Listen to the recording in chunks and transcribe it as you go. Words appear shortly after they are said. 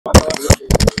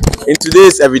In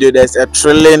today's video, there's a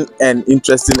thrilling and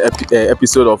interesting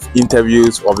episode of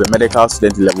interviews of the medical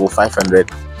student in level 500,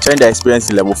 sharing their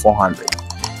experience in level 400.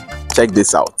 Check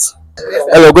this out.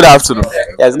 Hello, good afternoon.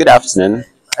 Yes, good afternoon.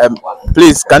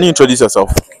 Please, can you introduce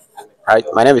yourself? Right,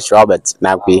 my name is Robert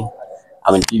Nagby.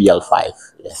 I'm in PBL 5.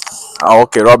 Yes.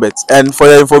 Okay, Robert. And for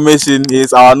your information,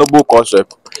 he's our noble course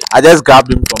rep. I just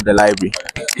grabbed him from the library.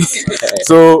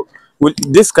 So,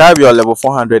 describe your level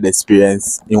 400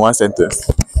 experience in one sentence.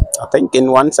 I think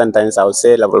in one sentence, I would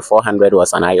say level 400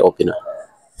 was an eye opener.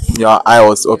 Your eye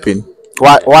was open.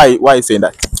 Why are you saying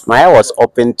that? My eye was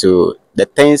open to the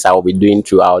things I will be doing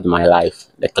throughout my life,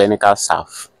 the clinical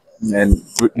stuff. And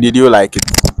did you like it?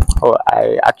 Oh,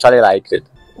 I actually liked it.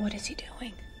 What is he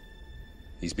doing?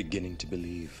 He's beginning to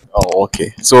believe. Oh,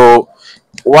 okay. So,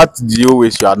 what do you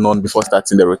wish you had known before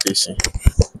starting the rotation?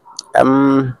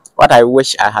 What I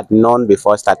wish I had known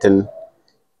before starting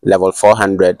level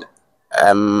 400,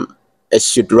 it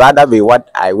should rather be what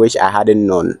I wish I hadn't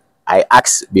known. I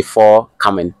asked before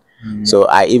coming. So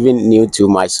I even knew too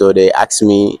much. So they asked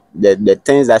me the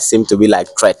things that seemed to be like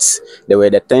threats. They were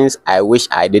the things I wish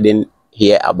I didn't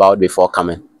hear about before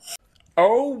coming.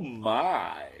 Oh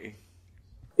my.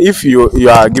 If you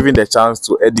are given the chance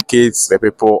to educate the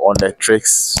people on the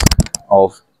tricks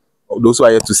of those who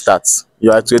are yet to start,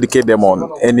 you are to educate them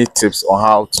on any tips on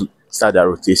how to start their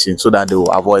rotation so that they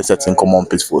will avoid certain common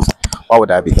pitfalls, what would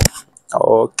that be?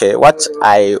 Okay, what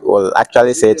I will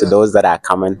actually say to those that are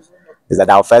coming is that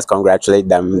I'll first congratulate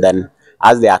them. Then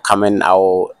as they are coming,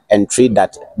 I'll entreat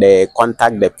that they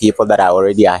contact the people that are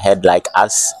already ahead like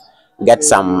us, get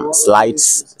some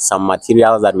slides, some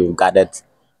materials that we've gathered.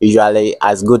 Usually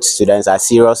as good students, as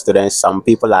serious students, some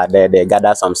people are there, they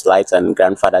gather some slides and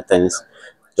grandfather things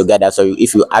together. So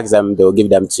if you ask them, they'll give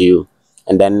them to you.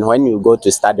 And then when you go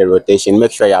to start the rotation,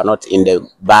 make sure you're not in the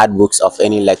bad books of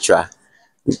any lecturer.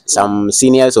 Some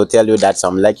seniors will tell you that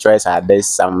some lecturers are this,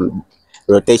 some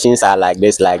rotations are like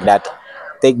this, like that.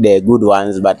 Take the good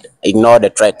ones, but ignore the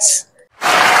threats.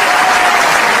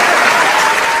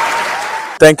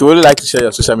 Thank you. Would you like to share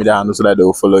your social media handle so that they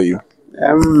will follow you?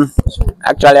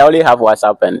 Actually, I only have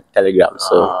WhatsApp and Telegram,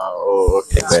 so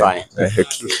okay, it's fine.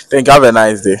 Okay. Thank you. Have a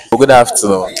nice day. Good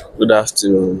afternoon. Good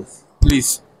afternoon.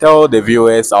 Please tell the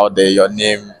viewers out there your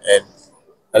name and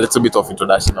a little bit of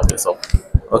introduction of yourself.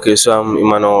 Okay, so I'm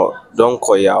Emmanuel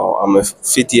Donkoyao. I'm a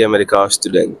fifth year medical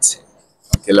student.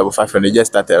 Okay, level 500. You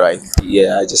just started, right?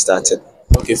 Yeah, I just started.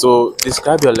 Okay, so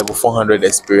describe your level 400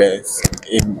 experience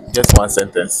in just one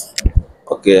sentence.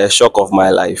 Okay, a shock of my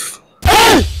life.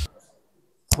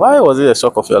 Why was it a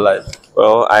shock of your life?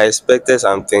 Well, I expected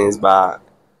some things, but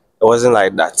it wasn't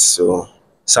like that. So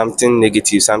something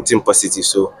negative, something positive.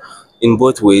 So in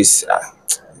both ways,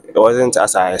 it wasn't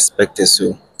as I expected.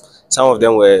 So some of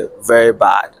them were very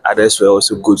bad, others were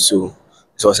also good. So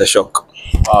it was a shock.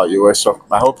 Wow, you were shocked.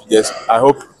 I hope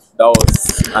that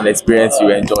was an experience you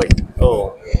enjoyed.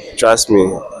 Oh, trust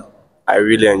me, I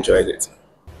really enjoyed it.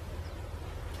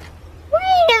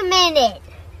 Wait a minute.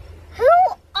 Who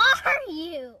are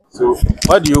you? So,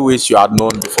 what do you wish you had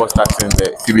known before starting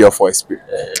the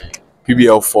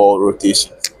PBL4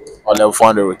 rotation or level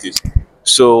 400 rotation?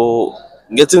 So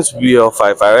getting to PBL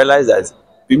 5, I realized that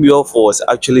PBL 4 was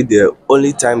actually the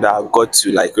only time that I got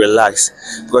to like relax,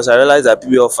 because I realized that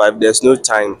PBL 5 there's no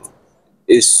time,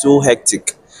 it's so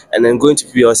hectic, and then going to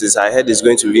PBL 6 I heard it's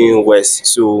going to be in West.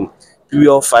 So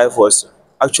PBL 5 was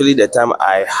actually the time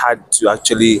I had to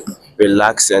actually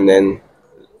relax and then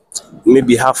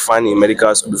maybe have fun in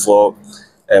medical school before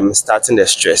starting the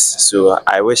stress. So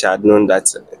I wish I had known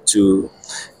that to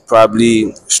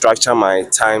probably structure my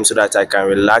time so that I can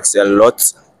relax a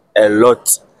lot,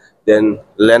 then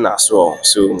learn as well.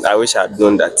 So I wish I had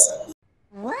known that.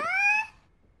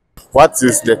 What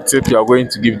is the tip you are going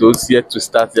to give those yet to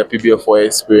start their PBL4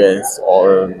 experience,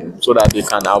 or so that they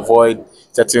can avoid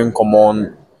certain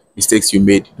common mistakes you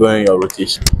made during your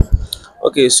rotation?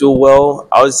 Okay, so well,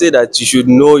 I would say that you should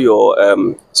know your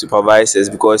supervisors,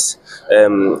 because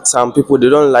some people, they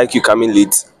don't like you coming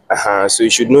late. So you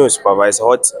should know your supervisor,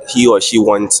 what he or she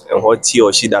wants and what he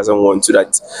or she doesn't want, so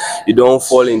that you don't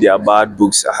fall in their bad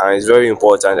books. It's very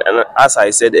important. And as I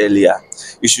said earlier,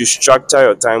 you should structure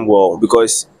your time well,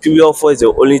 because PBL4 is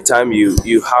the only time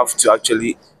you have to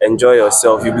actually enjoy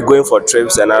yourself. You'll be going for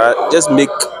trips, and just make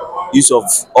use of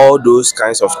all those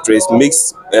kinds of trips.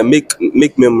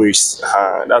 Make memories.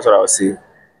 That's what I would say.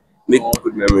 Make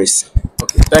good memories.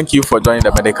 Okay, thank you for joining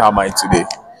the Medical Mind today.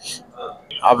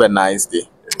 Have a nice day.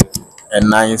 A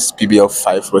nice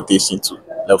PBL5 rotation to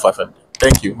level 500.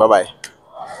 Thank you. Bye bye.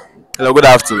 Hello, good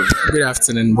afternoon. Good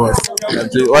afternoon, boss.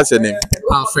 What's your name?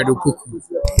 Alfredo Poku.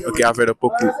 Okay, Alfredo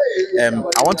Poku.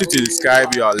 I want you to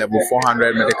describe your level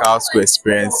 400 medical school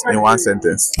experience in one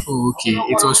sentence. Oh, okay,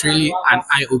 it was really an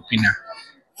eye opener.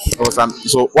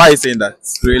 So why are you saying that?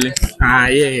 Really?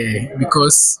 Yeah,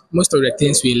 because most of the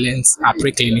things we learned are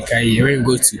pre-clinical year. When we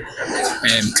go to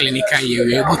clinical year,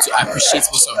 we're able to appreciate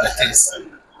most of the things.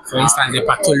 For instance, the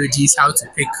pathologies, how to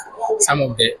pick some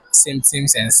of the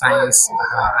symptoms and signs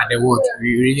at the word.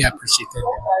 We really appreciated them.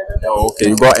 Oh, okay,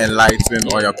 you got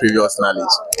enlightened on your previous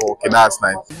knowledge. Oh, okay, that's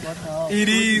nice.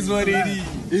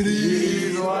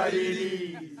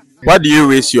 What do you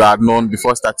wish you had known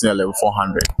before starting your level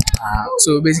 400?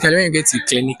 So basically, when you get to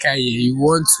clinical year, you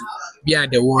want to be at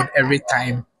the ward every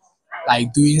time,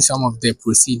 like doing some of the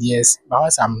procedures. But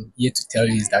what I'm here to tell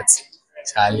you is that,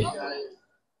 Charlie,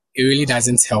 it really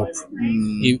doesn't help.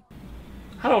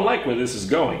 I don't like where this is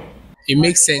going. It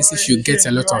makes sense if you get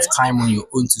a lot of time on your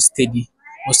own to study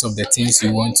most of the things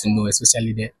you want to know,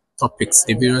 especially the topics,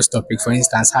 the various topics. For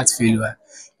instance, heart failure,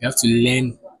 you have to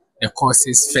learn the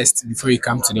courses first before you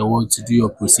come to the ward to do your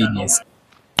procedures.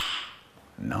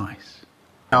 Nice.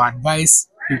 I advise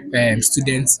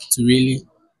students to really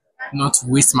not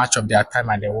waste much of their time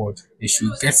at the ward. They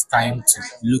should get time to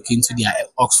look into their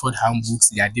Oxford handbooks,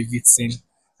 their Davidson.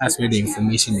 That's where the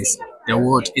information is. The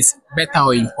word is better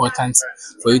or important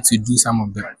for you to do some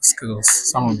of the skills,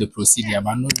 some of the procedure,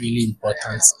 but not really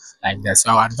important like that.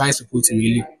 So I would advise people to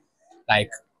really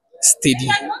like study.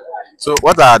 So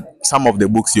what are some of the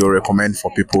books you recommend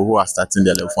for people who are starting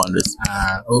their level 400?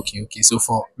 Okay. So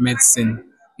for medicine,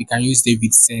 you can use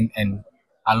Davidson and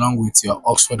along with your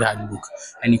Oxford handbook,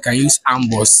 and you can use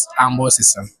Amboss. Amboss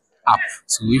is an app.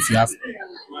 So if you have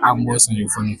Amboss on your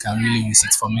phone, you can really use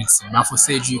it for medicine. But for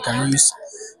surgery, you can use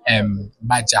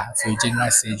Badger for your general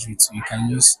surgery too. You can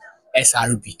use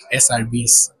SRB. SRB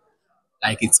is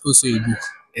like it's also a book,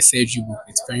 a surgery book.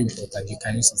 It's very important. You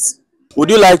can use it. Would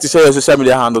you like to share your social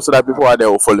media handle so that people out there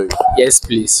will follow you? Yes,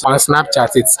 please. On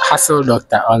Snapchat, it's Hustle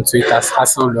Doctor. On Twitter,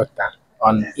 Hustle Doctor.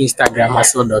 On Instagram,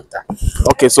 Hustle Doctor.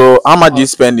 Okay, so how much do you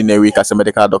spend in a week as a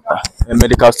medical doctor, a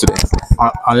medical student?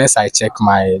 Unless I check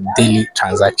my daily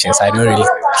transactions, I don't really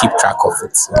keep track of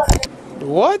it. So.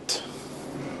 What?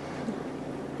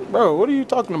 Bro, what are you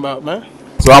talking about, man?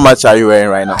 So how much are you wearing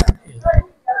right now?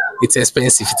 It's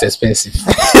expensive. It's expensive.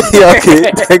 Okay,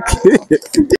 thank you.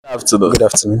 Good afternoon. Good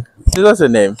afternoon. What's your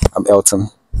name? I'm Elton.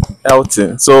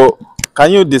 Elton. So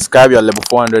can you describe your level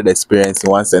 400 experience in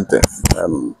one sentence?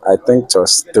 I think it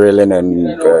was thrilling and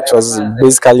it was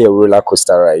basically a roller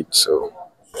coaster ride. So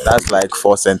That's like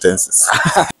 4 sentences.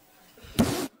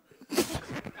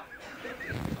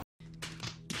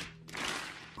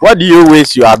 What do you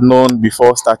wish you had known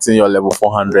before starting your level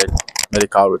 400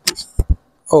 medical rotation?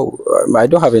 I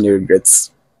don't have any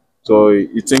regrets. So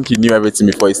you think you knew everything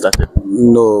before you started?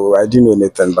 No, I didn't know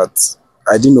anything, but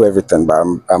I didn't know everything, but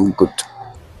I'm good.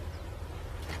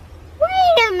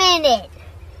 Wait a minute.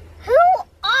 Who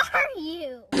are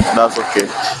you? That's okay.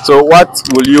 So what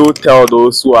will you tell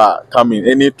those who are coming?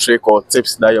 Any trick or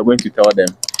tips that you're going to tell them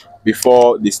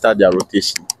before they start their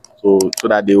rotation? So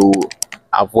that they will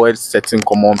avoid certain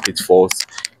common pitfalls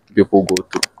people go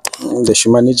through. They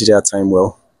should manage their time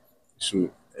well.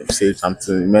 Should say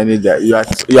something. Manage that.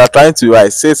 You are trying to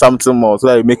say something more so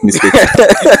that you make mistakes.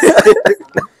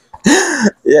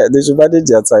 Yeah, they should manage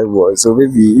their time well. So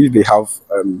maybe if they have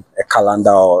a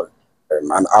calendar or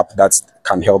an app that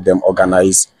can help them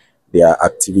organize their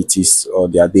activities or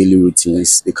their daily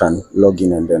routines, they can log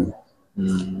in and then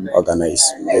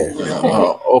organize. Yeah.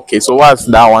 Okay, so what's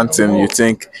that one thing you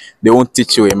think they won't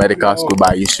teach you in medical school,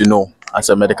 but you should know as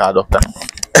a medical doctor?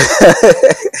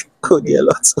 Oh, there are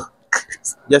lots of.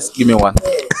 Just give me one.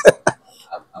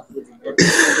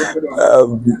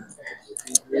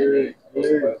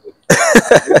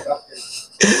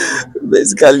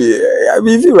 Basically, I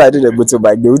mean, if you're riding a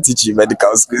motorbike, they will teach you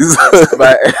medical skills.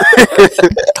 But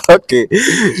okay,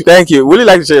 thank you. Would you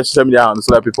like to share your social media handle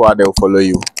so that people out there will follow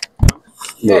you?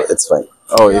 No, it's fine.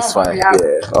 Oh, it's fine. Yeah.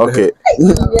 Okay.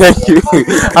 Thank you.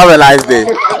 Have a nice day.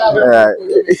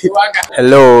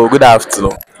 Hello. Good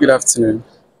afternoon. Good afternoon.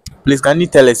 Please, can you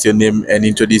tell us your name and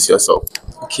introduce yourself?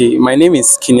 Okay, my name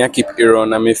is Kinyakip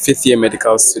Aaron. I'm a 5th year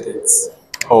medical student.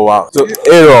 Oh, wow. So,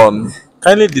 Aaron,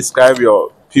 kindly describe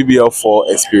your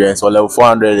PBL4 experience or level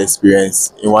 400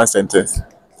 experience in one sentence.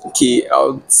 Okay, I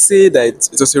would say that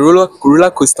it was a roller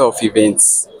coaster of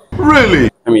events. Really?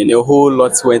 I mean, a whole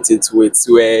lot went into it.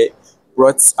 We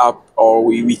brought up or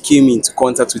we came into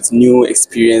contact with new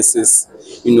experiences,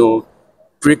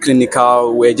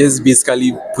 preclinical. We're just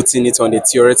basically putting it on the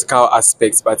theoretical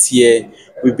aspects, but here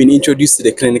we've been introduced to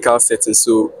the clinical setting.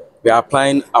 So we are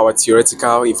applying our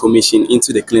theoretical information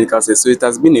into the clinical setting. So it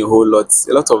has been a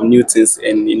lot of new things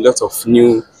and a lot of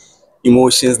new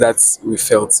emotions that we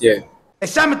felt. Yeah.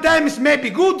 Sometimes it may be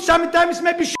good, sometimes it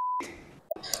may be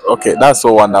Okay, that's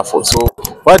so wonderful. So,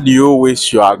 what do you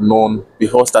wish you had known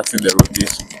before starting the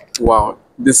rotation? Wow,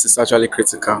 this is actually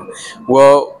critical.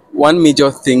 Well, one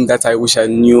major thing that I wish I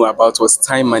knew about was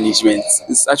time management.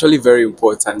 It's actually very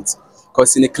important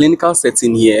because in a clinical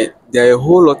setting here, there are a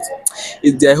whole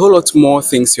lot more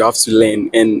things you have to learn.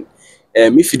 And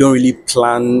if you don't really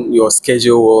plan your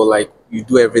schedule or like you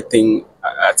do everything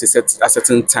at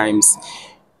certain times,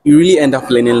 you really end up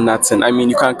learning nothing. I mean,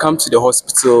 you can come to the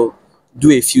hospital, do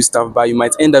a few stuff, but you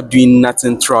might end up doing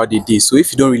nothing throughout the day. So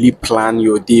if you don't really plan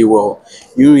your day well,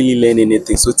 you don't really learn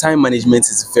anything. So time management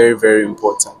is very, very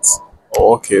important.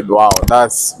 Okay, wow,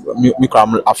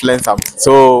 I've learned something.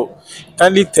 So,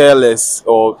 kindly tell us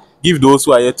or give those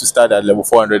who are yet to start at level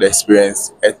 400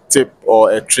 experience a tip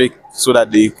or a trick so that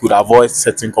they could avoid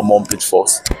certain common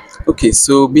pitfalls. Okay,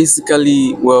 so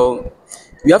basically, well,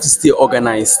 you have to stay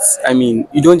organized. I mean,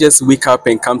 you don't just wake up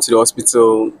and come to the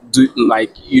hospital,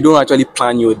 you don't actually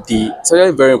plan your day. It's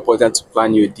actually very important to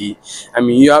plan your day. I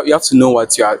mean, you have to know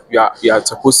what you are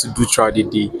supposed to do throughout the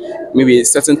day. Maybe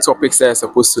certain topics that you're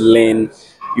supposed to learn,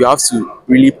 you have to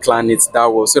really plan it that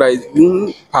well so that you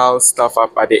don't pile stuff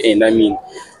up at the end. I mean,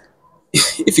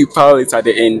 if you pile it at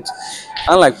the end,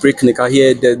 unlike pre-clinical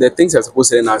here, the things you're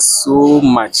supposed to learn are so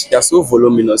much, they're so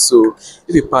voluminous. So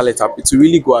if you pile it up, it will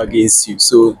really go against you.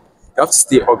 So you have to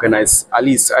stay organized. At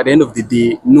least at the end of the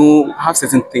day, have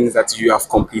certain things that you have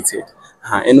completed.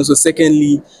 And also,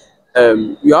 secondly,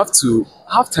 you have to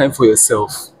have time for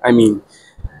yourself. I mean,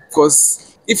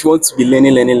 because if you want to be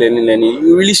learning,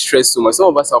 you really stress so much. Some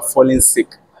of us are falling sick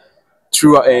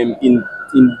through in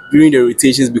during the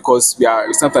rotations because we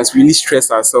are sometimes really stress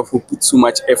ourselves. We put too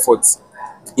much effort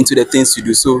into the things you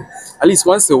do. So at least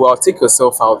once in a while, take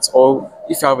yourself out, or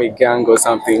if you have a gang or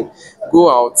something, go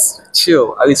out,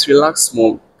 chill, at least relax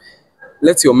more.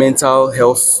 Let your mental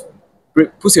health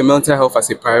put your mental health as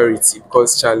a priority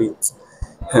because Charlie,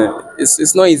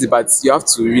 it's not easy, but you have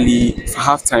to really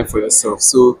have time for yourself.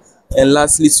 So, and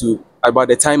lastly, to about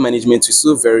the time management is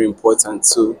so very important.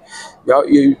 So,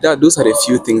 those are the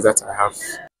few things that I have.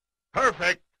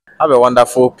 Have a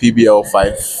wonderful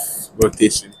PBL5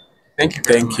 rotation. Thank you.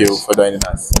 Thank you for joining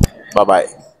us. Bye bye.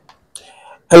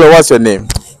 Hello, what's your name?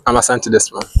 I'm Asante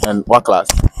Desma, And what class?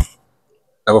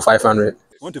 level 500.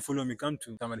 Want to follow me? Come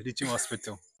to Tamale Teaching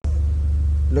Hospital.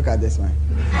 Look at this man.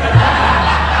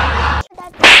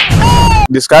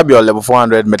 Describe your level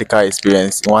 400 medical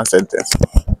experience in one sentence.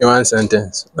 In one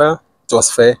sentence. Well, it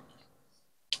was fair.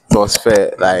 It was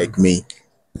fair, like me.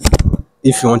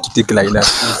 If you want to take it like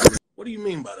that. What do you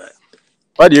mean by that?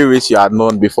 What do you wish you had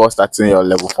known before starting your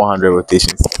level 400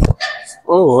 rotations?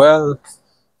 Oh, well,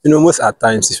 most at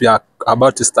times, if you are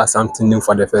about to start something new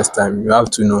for the first time, you have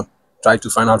to try to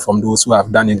find out from those who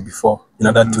have done it before in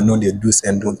order to know the do's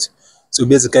and don'ts. So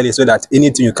basically, so that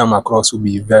anything you come across will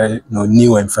be very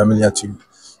new and familiar to you.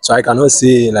 So I cannot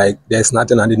say like there's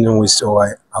nothing I didn't wish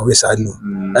or I wish I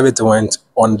knew. Everything went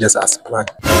on just as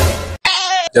planned.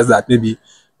 Just that maybe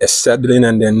a scheduling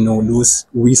and then those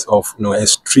weeks of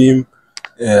extreme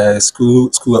school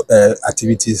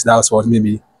activities. That was what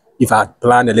maybe if I had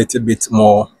planned a little bit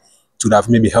more, it would have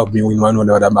maybe helped me with one or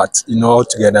the other. But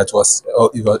altogether it was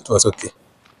okay.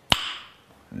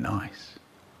 Nice.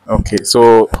 Okay,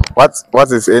 so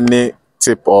what is any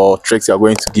tip or tricks you are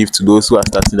going to give to those who are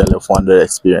starting the level 400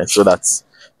 experience so that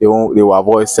they will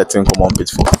avoid certain common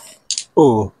pitfalls?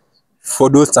 Oh, for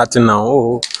those starting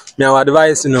now, I would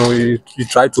advise you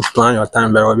try to plan your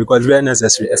time very well because it's very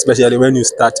necessary, especially when you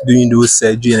start doing those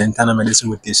surgery and internal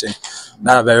medicine rotation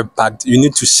that are very packed. You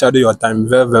need to schedule your time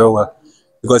very, very well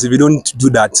because if you don't do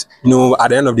that, at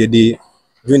the end of the day,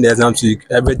 during the exam week,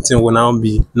 everything will now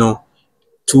be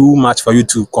too much for you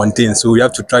to contain. So you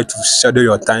have to try to schedule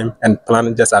your time and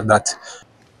plan just at that.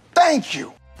 Thank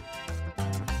you.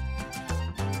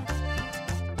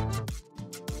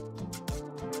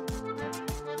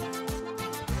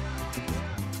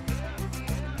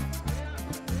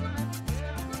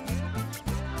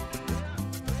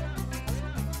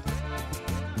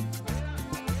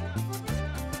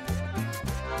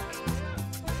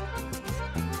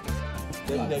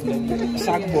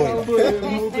 Sack boy.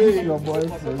 Your boy.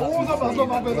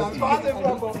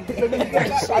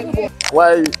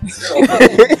 Why?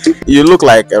 You look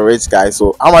like a rich guy,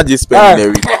 so how much do you spend in a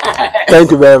week?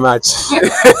 Thank you very much.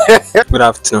 Good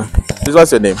afternoon.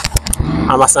 What's your name?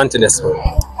 I'm Asante Desma.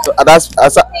 So, that's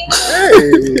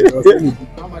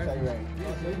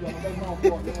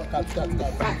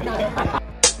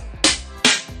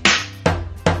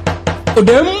for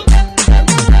them.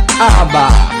 Abba.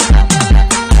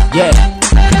 Yeah.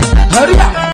 Hurry up.